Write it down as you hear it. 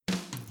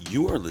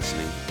You are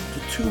listening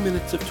to 2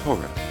 Minutes of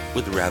Torah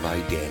with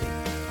Rabbi Danny,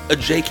 a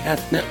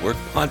JCast Network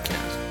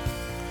podcast.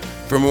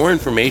 For more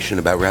information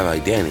about Rabbi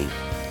Danny,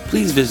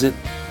 please visit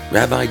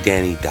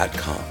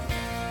rabbidanny.com.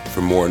 For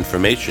more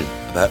information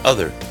about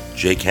other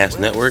JCast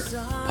Network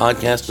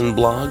podcasts and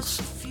blogs,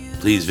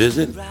 please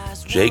visit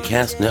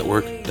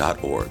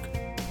jcastnetwork.org.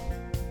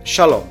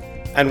 Shalom,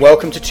 and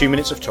welcome to 2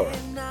 Minutes of Torah.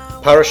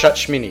 Parashat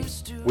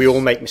Shemini, we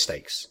all make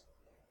mistakes.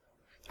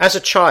 As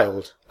a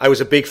child, I was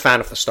a big fan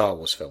of the Star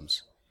Wars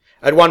films.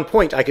 At one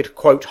point, I could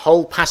quote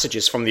whole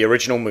passages from the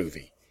original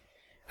movie.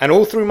 And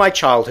all through my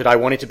childhood, I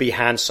wanted to be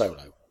Han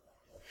Solo.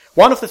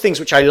 One of the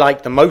things which I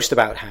liked the most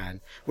about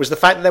Han was the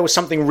fact that there was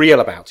something real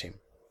about him.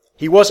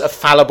 He was a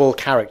fallible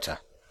character.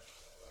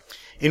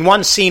 In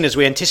one scene, as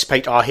we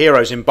anticipate our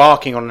heroes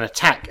embarking on an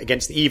attack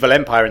against the evil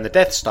Empire in the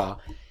Death Star,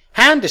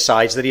 Han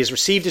decides that he has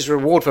received his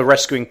reward for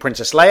rescuing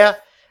Princess Leia,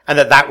 and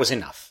that was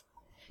enough.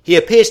 He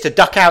appears to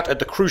duck out at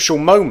the crucial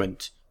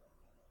moment,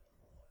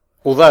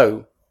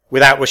 although,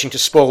 without wishing to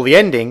spoil the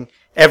ending,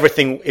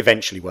 everything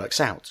eventually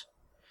works out.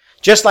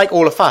 Just like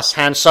all of us,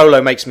 Han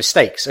Solo makes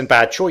mistakes and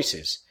bad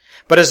choices,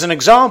 but as an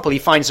example, he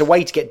finds a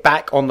way to get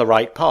back on the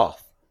right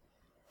path.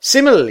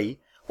 Similarly,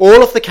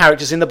 all of the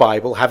characters in the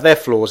Bible have their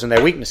flaws and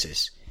their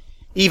weaknesses.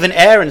 Even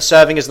Aaron,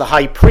 serving as the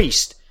high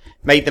priest,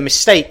 made the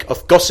mistake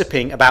of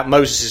gossiping about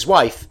Moses'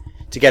 wife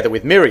together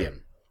with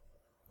Miriam.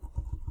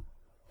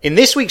 In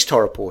this week's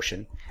Torah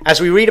portion,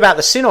 as we read about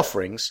the sin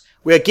offerings,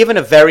 we are given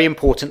a very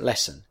important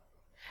lesson.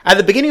 At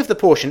the beginning of the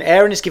portion,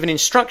 Aaron is given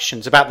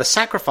instructions about the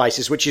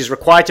sacrifices which he is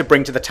required to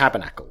bring to the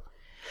tabernacle.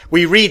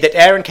 We read that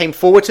Aaron came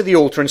forward to the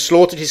altar and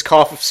slaughtered his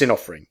calf of sin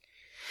offering.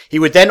 He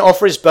would then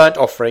offer his burnt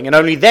offering, and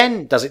only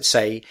then, does it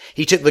say,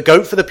 he took the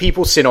goat for the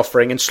people's sin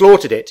offering and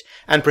slaughtered it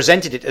and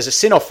presented it as a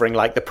sin offering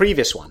like the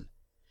previous one.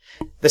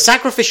 The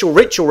sacrificial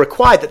ritual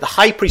required that the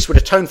high priest would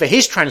atone for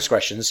his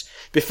transgressions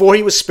before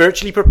he was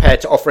spiritually prepared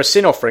to offer a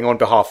sin offering on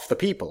behalf of the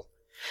people.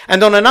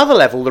 And on another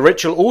level, the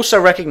ritual also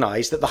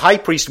recognized that the high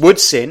priest would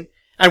sin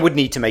and would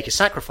need to make a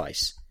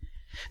sacrifice.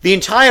 The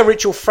entire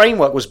ritual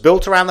framework was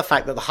built around the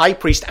fact that the high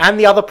priest and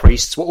the other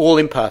priests were all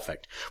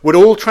imperfect, would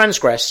all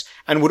transgress,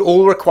 and would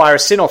all require a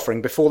sin offering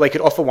before they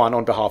could offer one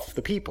on behalf of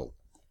the people.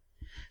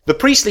 The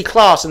priestly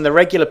class and the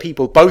regular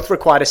people both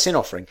required a sin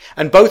offering,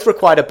 and both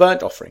required a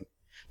burnt offering.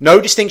 No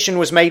distinction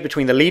was made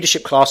between the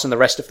leadership class and the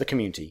rest of the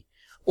community.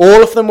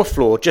 All of them were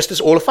flawed, just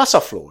as all of us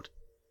are flawed.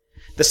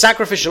 The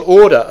sacrificial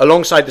order,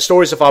 alongside the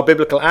stories of our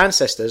biblical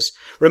ancestors,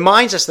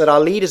 reminds us that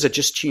our leaders are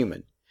just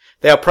human.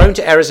 They are prone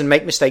to errors and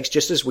make mistakes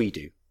just as we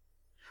do.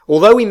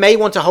 Although we may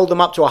want to hold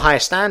them up to a higher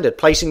standard,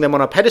 placing them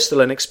on a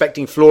pedestal and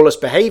expecting flawless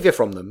behavior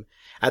from them,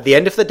 at the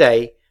end of the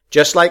day,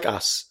 just like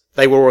us,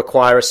 they will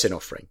require a sin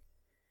offering.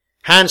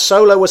 Han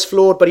Solo was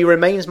flawed, but he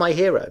remains my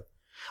hero.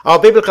 Our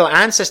biblical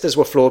ancestors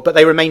were flawed, but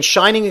they remain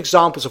shining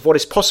examples of what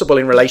is possible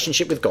in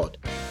relationship with God.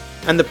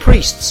 And the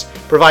priests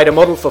provide a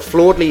model for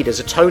flawed leaders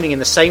atoning in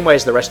the same way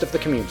as the rest of the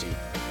community.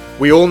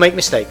 We all make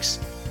mistakes,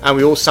 and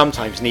we all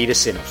sometimes need a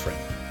sin offering.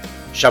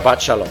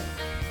 Shabbat Shalom.